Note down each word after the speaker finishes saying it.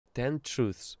10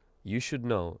 truths you should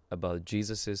know about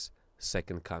Jesus'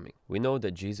 second coming. We know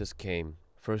that Jesus came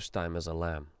first time as a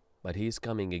lamb, but he is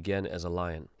coming again as a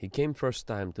lion. He came first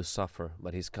time to suffer,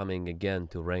 but he's coming again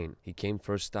to reign. He came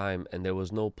first time and there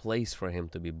was no place for him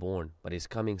to be born, but he's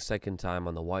coming second time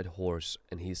on a white horse,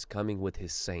 and he's coming with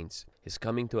his saints. He's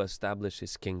coming to establish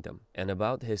his kingdom. And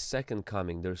about his second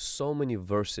coming, there's so many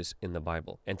verses in the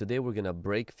Bible. And today we're going to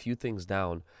break a few things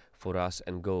down for us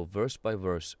and go verse by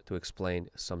verse to explain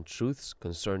some truths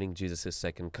concerning Jesus'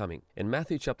 second coming. In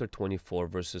Matthew chapter 24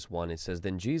 verses 1, it says,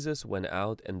 "Then Jesus went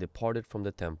out and departed from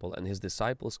the temple, and his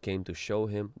disciples came to show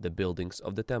him the buildings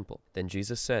of the temple. Then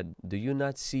Jesus said, 'Do you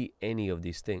not see any of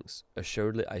these things?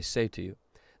 Assuredly I say to you,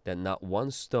 that not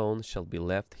one stone shall be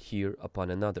left here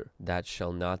upon another, that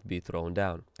shall not be thrown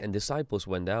down.' And disciples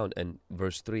went down." And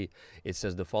verse 3, it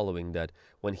says the following, that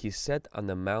when he sat on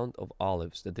the Mount of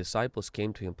Olives, the disciples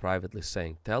came to him privately,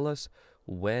 saying, "Tell us,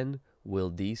 when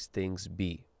will these things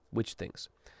be?" Which things?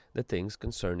 The things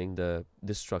concerning the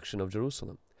destruction of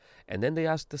Jerusalem. And then they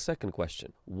asked the second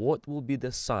question, "What will be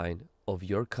the sign of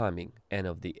your coming and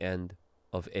of the end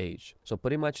of age?" So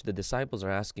pretty much the disciples are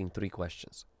asking three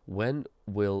questions. When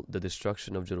will the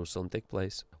destruction of Jerusalem take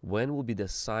place? When will be the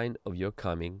sign of your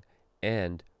coming?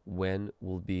 And when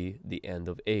will be the end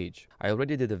of age? I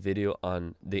already did a video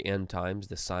on the end times,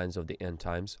 the signs of the end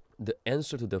times. The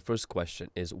answer to the first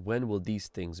question is, when will these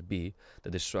things be,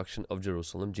 the destruction of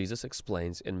Jerusalem? Jesus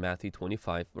explains in Matthew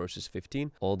 25 verses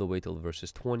 15 all the way till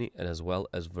verses 20, and as well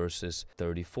as verses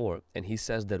 34. And he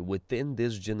says that within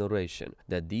this generation,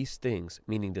 that these things,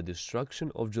 meaning the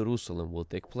destruction of Jerusalem, will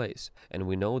take place. And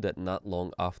we know that not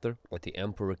long after, that the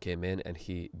emperor came in and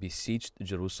he besieged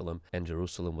Jerusalem, and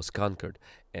Jerusalem was conquered,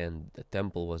 and the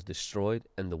temple was destroyed,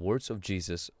 and the words of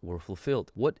Jesus were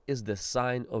fulfilled. What is the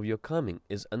sign of your coming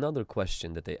is another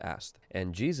question that they asked.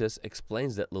 And Jesus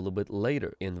explains that a little bit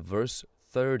later in verse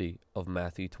 30 of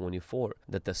Matthew 24,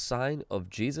 that the sign of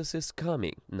Jesus'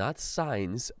 coming, not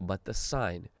signs, but the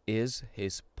sign, is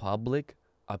his public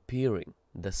appearing.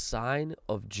 The sign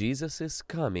of Jesus'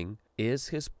 coming is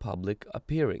his public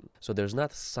appearing. So there's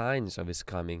not signs of his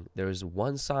coming. There is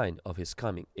one sign of his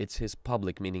coming. It's his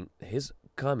public, meaning his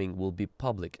coming will be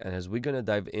public. And as we're going to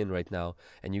dive in right now,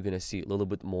 and you're going to see a little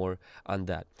bit more on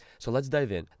that. So let's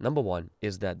dive in. Number one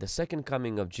is that the second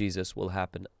coming of Jesus will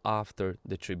happen after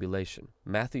the tribulation.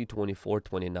 Matthew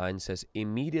 24:29 says,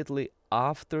 "Immediately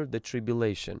after the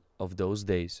tribulation of those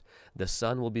days, the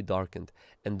sun will be darkened,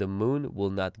 and the moon will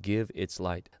not give its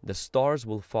light. The stars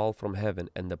will fall from heaven,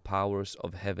 and the powers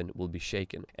of heaven will be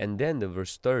shaken." And then the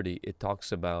verse 30, it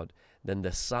talks about, "Then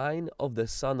the sign of the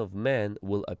Son of Man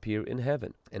will appear in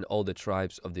heaven, and all the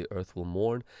tribes of the earth will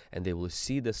mourn, and they will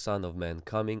see the Son of Man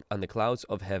coming on the clouds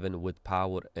of heaven with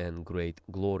power and great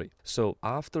glory." So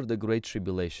after the great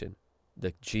tribulation,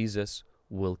 that Jesus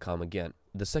will come again.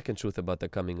 The second truth about the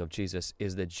coming of Jesus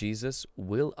is that Jesus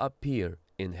will appear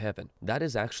in heaven. That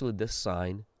is actually the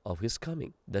sign of his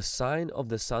coming. The sign of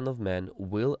the Son of Man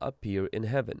will appear in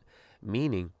heaven,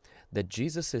 meaning that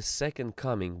Jesus' second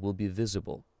coming will be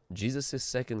visible. Jesus'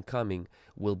 second coming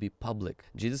will be public.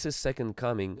 Jesus' second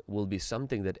coming will be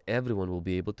something that everyone will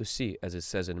be able to see, as it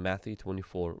says in Matthew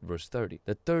 24 verse 30.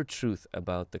 The third truth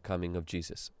about the coming of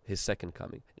Jesus, his second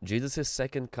coming. Jesus'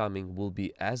 second coming will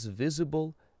be as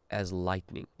visible as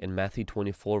lightning. In Matthew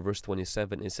 24 verse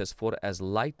 27, it says, "For as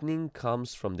lightning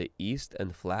comes from the east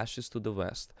and flashes to the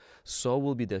west, so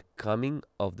will be the coming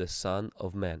of the Son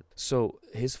of Man." So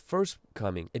his first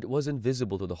coming, it wasn't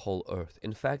visible to the whole earth.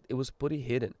 In fact, it was pretty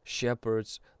hidden.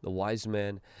 Shepherds, the wise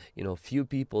men, few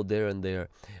people there and there.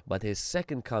 But his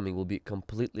second coming will be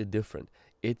completely different.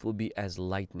 It will be as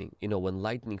lightning. When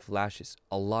lightning flashes,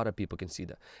 a lot of people can see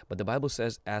that. But the Bible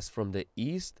says, as from the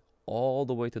east all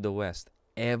the way to the west,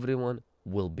 everyone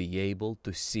will be able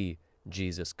to see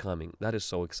Jesus coming. That is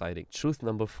so exciting. Truth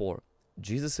number 4,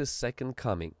 Jesus' second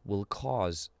coming will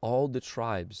cause all the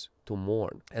tribes to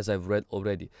mourn. As I've read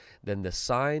already, "Then the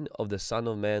sign of the Son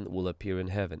of Man will appear in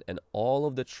heaven, and all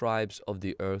of the tribes of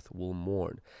the earth will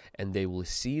mourn, and they will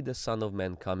see the Son of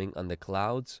Man coming on the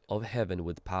clouds of heaven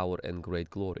with power and great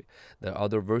glory." There are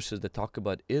other verses that talk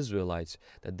about Israelites,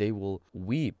 that they will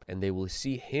weep and they will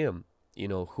see him,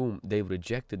 whom they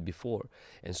rejected before.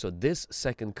 And so this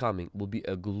second coming will be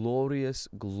a glorious,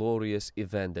 glorious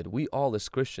event that we all as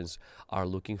Christians are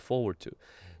looking forward to.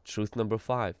 Truth number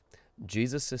 5,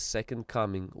 Jesus' second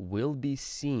coming will be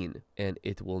seen, and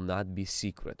it will not be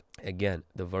secret. Again,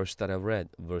 the verse that I read,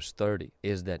 verse 30,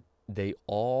 is that they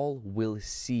all will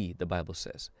see, the Bible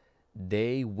says,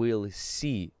 they will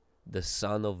see the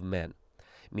Son of Man.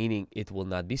 meaning it will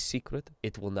not be secret,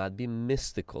 it will not be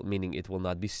mystical, meaning it will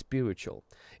not be spiritual,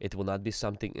 it will not be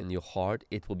something in your heart,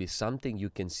 it will be something you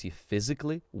can see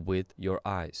physically with your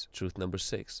eyes. Truth number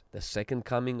 6, the second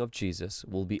coming of Jesus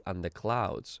will be on the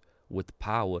clouds with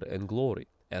power and glory.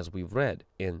 As we've read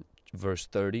in verse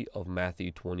 30 of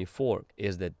Matthew 24,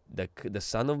 is that the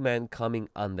Son of Man coming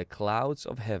on the clouds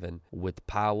of heaven with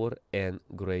power and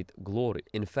great glory.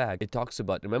 In fact, it talks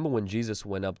about, remember when Jesus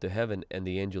went up to heaven and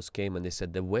the angels came and they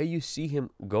said, the way you see him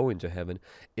go into heaven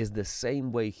is the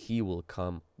same way he will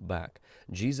come back.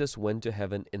 Jesus went to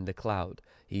heaven in the cloud.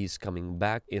 He's coming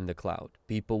back in the cloud.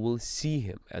 People will see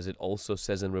him, as it also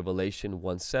says in Revelation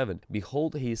 1:7.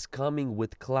 Behold, he is coming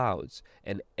with clouds,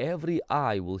 and every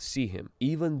eye will see him,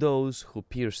 even those who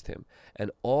pierced him,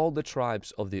 and all the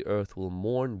tribes of the earth will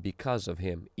mourn because of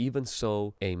him. Even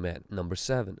so, amen. Number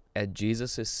 7, at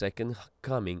Jesus' second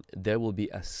coming, there will be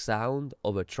a sound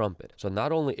of a trumpet. So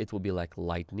not only it will be like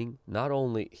lightning, not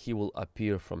only he will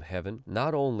appear from heaven,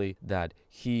 not only that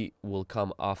he will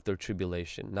come after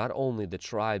tribulation, not only the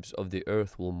tribes of the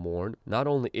earth will mourn, not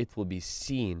only it will be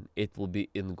seen, it will be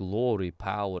in glory,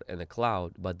 power, and a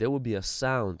cloud, but there will be a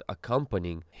sound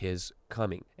accompanying his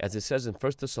coming. As it says in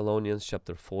 1 Thessalonians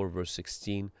chapter 4, verse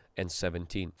 16 and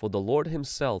 17, for the Lord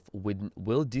himself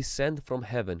will descend from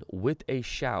heaven with a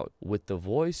shout, with the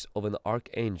voice of an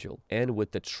archangel, and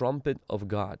with the trumpet of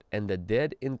God, and the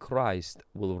dead in Christ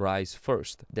will rise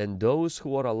first. Then those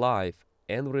who are alive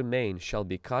and remain shall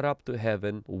be caught up to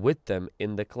heaven with them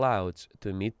in the clouds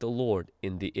to meet the Lord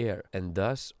in the air, and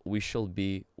thus we shall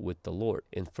be with the Lord.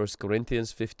 In 1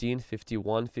 Corinthians 15,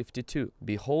 51, 52,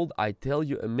 behold, I tell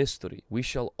you a mystery. We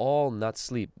shall all not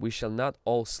sleep. We shall not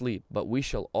all sleep, but we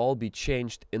shall all be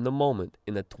changed in the moment,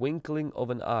 in a twinkling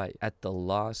of an eye, at the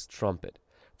last trumpet.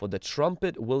 For the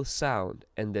trumpet will sound,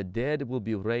 and the dead will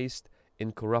be raised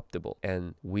incorruptible,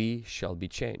 and we shall be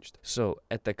changed. So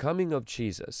at the coming of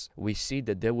Jesus, we see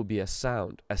that there will be a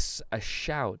sound, a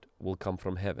shout will come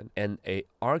from heaven, and an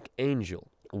archangel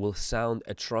will sound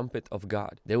a trumpet of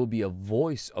God. There will be a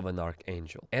voice of an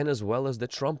archangel, and as well as the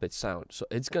trumpet sound. So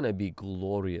it's going to be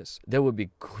glorious. There will be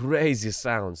crazy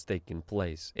sounds taking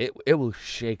place. It will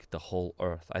shake the whole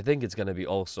earth. I think it's going to be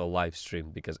also live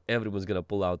streamed, because everyone's going to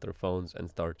pull out their phones and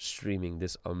start streaming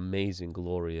this amazing,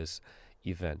 glorious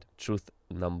event. Truth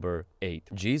number 8,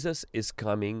 Jesus is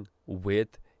coming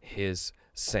with his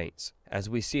saints. As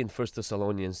we see in 1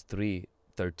 Thessalonians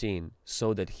 3:13,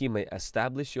 so that he may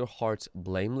establish your hearts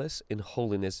blameless in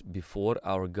holiness before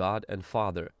our God and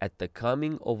Father at the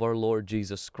coming of our Lord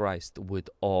Jesus Christ with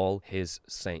all his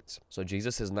saints. So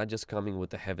Jesus is not just coming with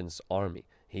the heaven's army.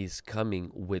 He's coming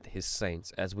with his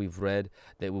saints, as we've read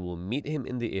that we will meet him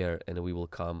in the air and we will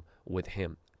come with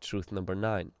him. Truth number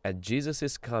 9, at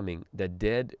Jesus' coming, the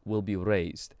dead will be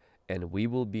raised, and we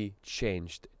will be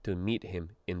changed to meet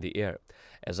him in the air.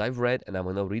 As I've read, and I'm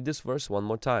going to read this verse one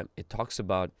more time, it talks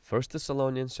about 1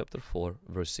 Thessalonians chapter 4,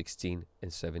 verse 16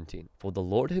 and 17. For the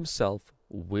Lord himself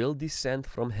will descend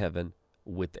from heaven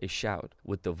with a shout,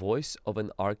 with the voice of an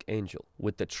archangel,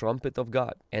 with the trumpet of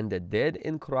God, and the dead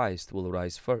in Christ will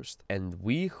rise first, and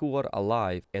we who are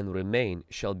alive and remain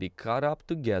shall be caught up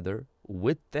together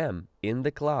with them in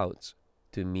the clouds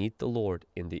to meet the Lord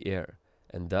in the air,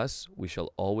 and thus we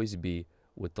shall always be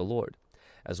with the Lord.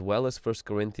 As well as 1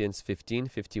 Corinthians 15,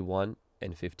 51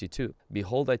 and 52.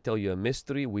 Behold, I tell you a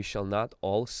mystery, we shall not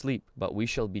all sleep, but we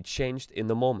shall be changed in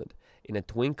the moment, in a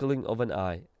twinkling of an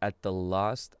eye, at the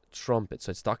last trumpet. So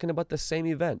it's talking about the same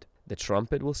event. The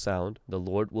trumpet will sound, the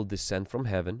Lord will descend from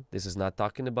heaven. This is not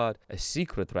talking about a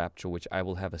secret rapture, which I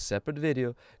will have a separate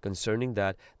video concerning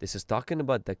that. This is talking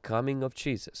about the coming of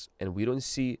Jesus. And we don't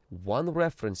see one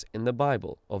reference in the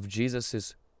Bible of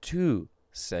Jesus's two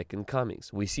second comings.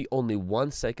 We see only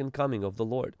one second coming of the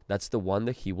Lord. That's the one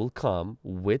that he will come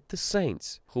with the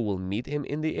saints who will meet him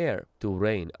in the air to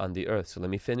reign on the earth. So let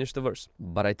me finish the verse.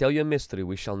 But I tell you a mystery,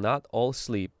 we shall not all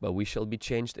sleep, but we shall be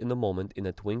changed in a moment, in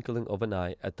a twinkling of an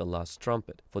eye, at the last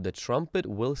trumpet. For the trumpet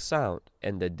will sound,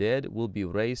 and the dead will be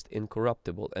raised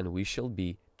incorruptible, and we shall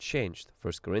be changed.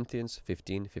 1 Corinthians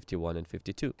 15, 51 and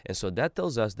 52. And so that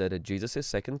tells us that at Jesus'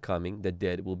 second coming, the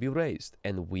dead will be raised,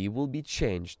 and we will be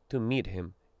changed to meet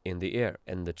him in the air.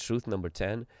 And the truth number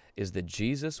 10 is that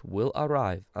Jesus will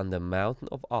arrive on the mountain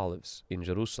of Olives in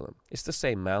Jerusalem. It's the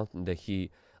same mountain that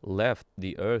he left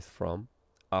the earth from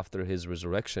after his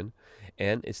resurrection,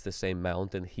 and it's the same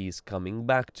mountain he's coming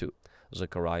back to.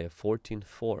 Zechariah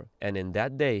 14:4. And in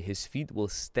that day his feet will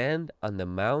stand on the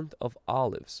Mount of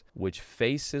Olives, which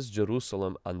faces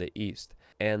Jerusalem on the east.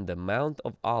 And the Mount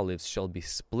of Olives shall be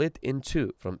split in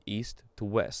two from east to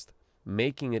west,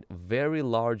 making it a very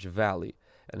large valley.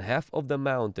 and half of the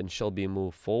mountain shall be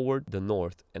moved forward the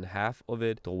north, and half of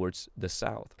it towards the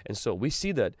south. And so we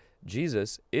see that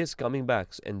Jesus is coming back,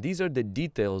 and these are the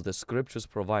details the scriptures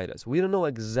provide us. We don't know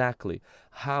exactly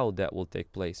how that will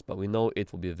take place, but we know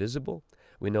it will be visible.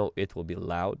 We know it will be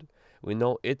loud. We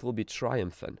know it will be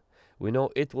triumphant. We know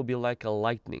it will be like a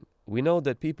lightning. We know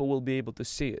that people will be able to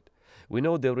see it. We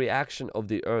know the reaction of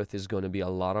the earth is going to be a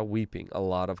lot of weeping, a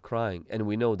lot of crying, and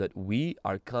we know that we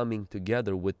are coming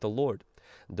together with the Lord.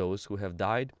 Those who have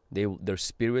died, their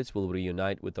spirits will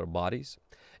reunite with their bodies.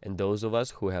 And those of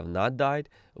us who have not died,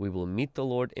 we will meet the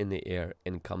Lord in the air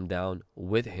and come down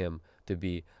with Him to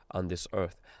be on this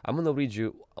earth. I'm going to read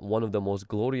you one of the most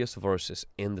glorious verses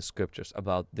in the scriptures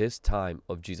about this time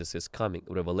of Jesus' coming.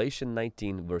 Revelation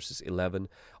 19 verses 11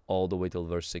 all the way till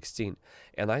verse 16.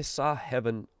 And I saw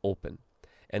heaven open,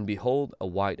 and behold a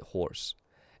white horse.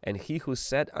 And he who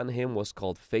sat on him was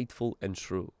called Faithful and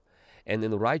True. And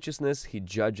in righteousness he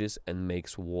judges and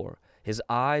makes war. His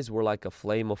eyes were like a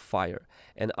flame of fire,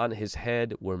 and on his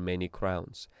head were many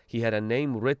crowns. He had a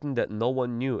name written that no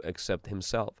one knew except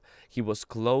himself. He was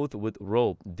clothed with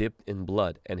robe dipped in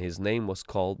blood, and his name was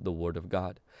called the Word of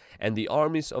God. And the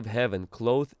armies of heaven,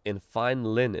 clothed in fine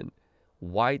linen,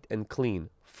 white and clean,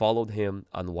 followed him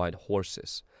on white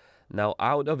horses. Now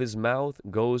out of his mouth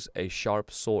goes a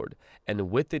sharp sword, and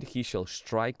with it he shall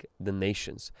strike the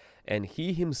nations. And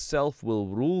he himself will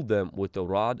rule them with a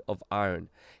rod of iron.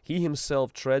 He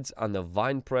himself treads on the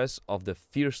winepress of the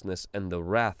fierceness and the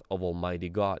wrath of Almighty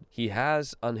God. He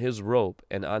has on his robe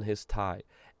and on his thigh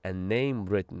a name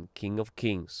written, King of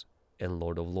Kings and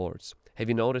Lord of Lords. Have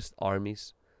you noticed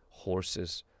armies,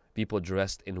 horses, people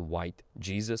dressed in white?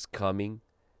 Jesus coming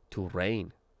to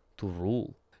reign, to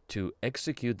rule, to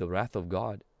execute the wrath of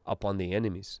God upon the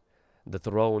enemies, the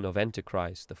throne of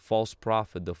Antichrist, the false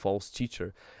prophet, the false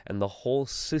teacher, and the whole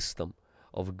system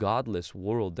of godless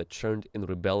world that turned in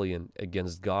rebellion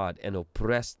against God and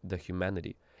oppressed the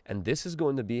humanity. And this is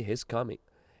going to be His coming.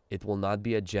 It will not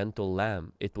be a gentle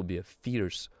lamb. It will be a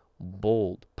fierce,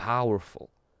 bold,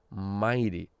 powerful,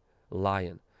 mighty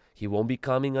lion. He won't be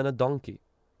coming on a donkey.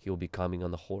 He will be coming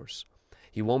on a horse.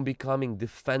 He won't be coming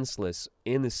defenseless,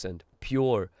 innocent,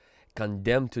 pure,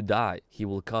 condemned to die. He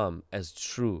will come as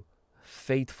true,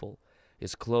 faithful,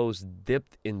 his clothes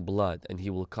dipped in blood, and he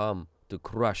will come to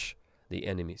crush the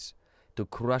enemies, to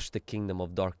crush the kingdom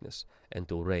of darkness, and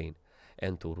to reign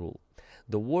and to rule.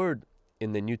 The word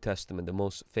in the New Testament, the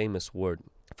most famous word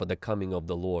for the coming of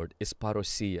the Lord, is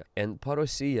parousia. And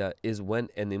parousia is when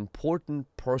an important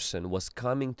person was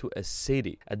coming to a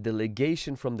city. A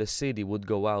delegation from the city would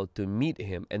go out to meet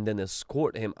him and then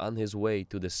escort him on his way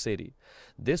to the city.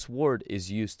 This word is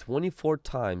used 24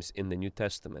 times in the New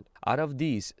Testament. Out of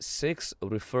these, 6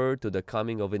 refer to the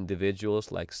coming of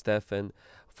individuals like Stephen,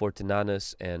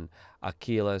 Fortunatus, and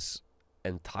Achilles,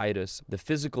 and Titus. The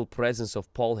physical presence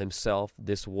of Paul himself,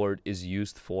 this word is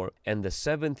used for. And the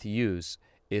 7th use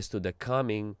is to the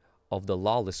coming of the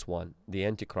lawless one, the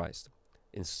Antichrist,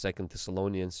 in 2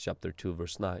 Thessalonians chapter 2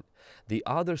 verse 9. The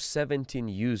other 17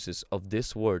 uses of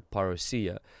this word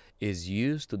parousia is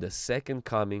used to the second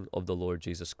coming of the Lord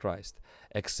Jesus Christ,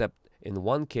 except in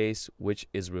one case which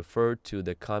is referred to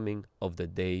the coming of the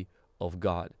day of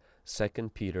God, 2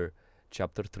 Peter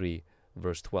chapter 3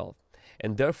 verse 12.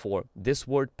 And therefore, this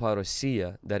word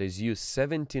parousia that is used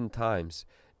 17 times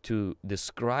to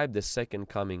describe the second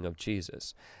coming of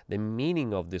Jesus, the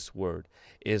meaning of this word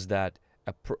is that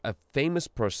a famous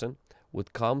person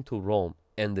would come to Rome,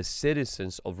 and the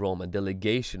citizens of Rome, a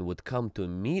delegation, would come to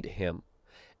meet him,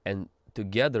 and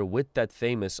together with that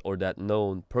famous or that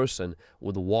known person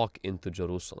would walk into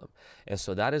Jerusalem. And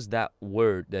so that is that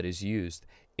word that is used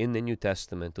in the New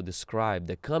Testament to describe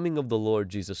the coming of the Lord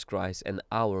Jesus Christ and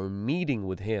our meeting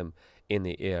with Him in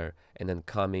the air and then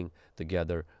coming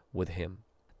together with Him.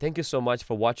 Thank you so much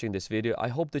for watching this video. I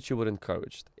hope that you were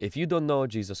encouraged. If you don't know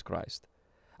Jesus Christ,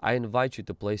 I invite you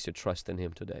to place your trust in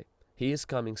Him today. He is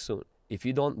coming soon. If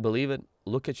you don't believe it,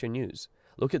 look at your news.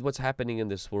 Look at what's happening in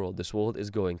this world. This world is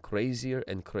going crazier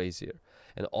and crazier.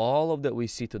 And all of that we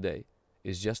see today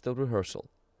is just a rehearsal.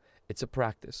 It's a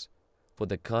practice for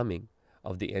the coming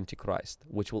of the Antichrist,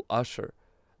 which will usher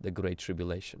the Great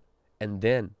Tribulation. And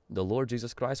then the Lord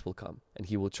Jesus Christ will come, and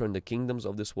He will turn the kingdoms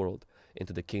of this world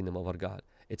into the kingdom of our God.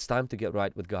 It's time to get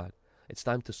right with God. It's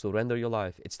time to surrender your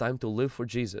life. It's time to live for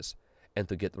Jesus and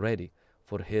to get ready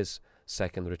for His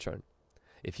second return.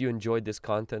 If you enjoyed this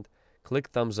content, click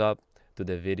thumbs up to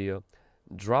the video.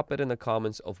 Drop it in the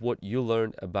comments of what you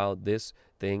learned about this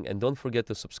thing, and don't forget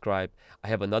to subscribe. I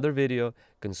have another video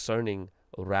concerning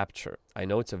rapture. I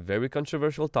know it's a very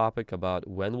controversial topic about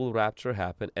when will rapture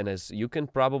happen, and as you can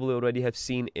probably already have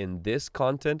seen in this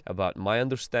content about my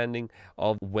understanding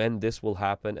of when this will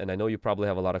happen, and I know you probably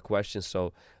have a lot of questions,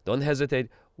 so don't hesitate.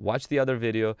 Watch the other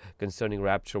video concerning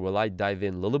rapture where I dive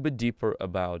in a little bit deeper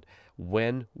about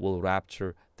when will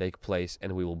rapture take place,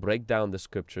 and we will break down the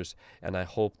scriptures, and I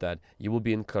hope that you will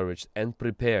be encouraged and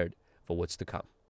prepared for what's to come.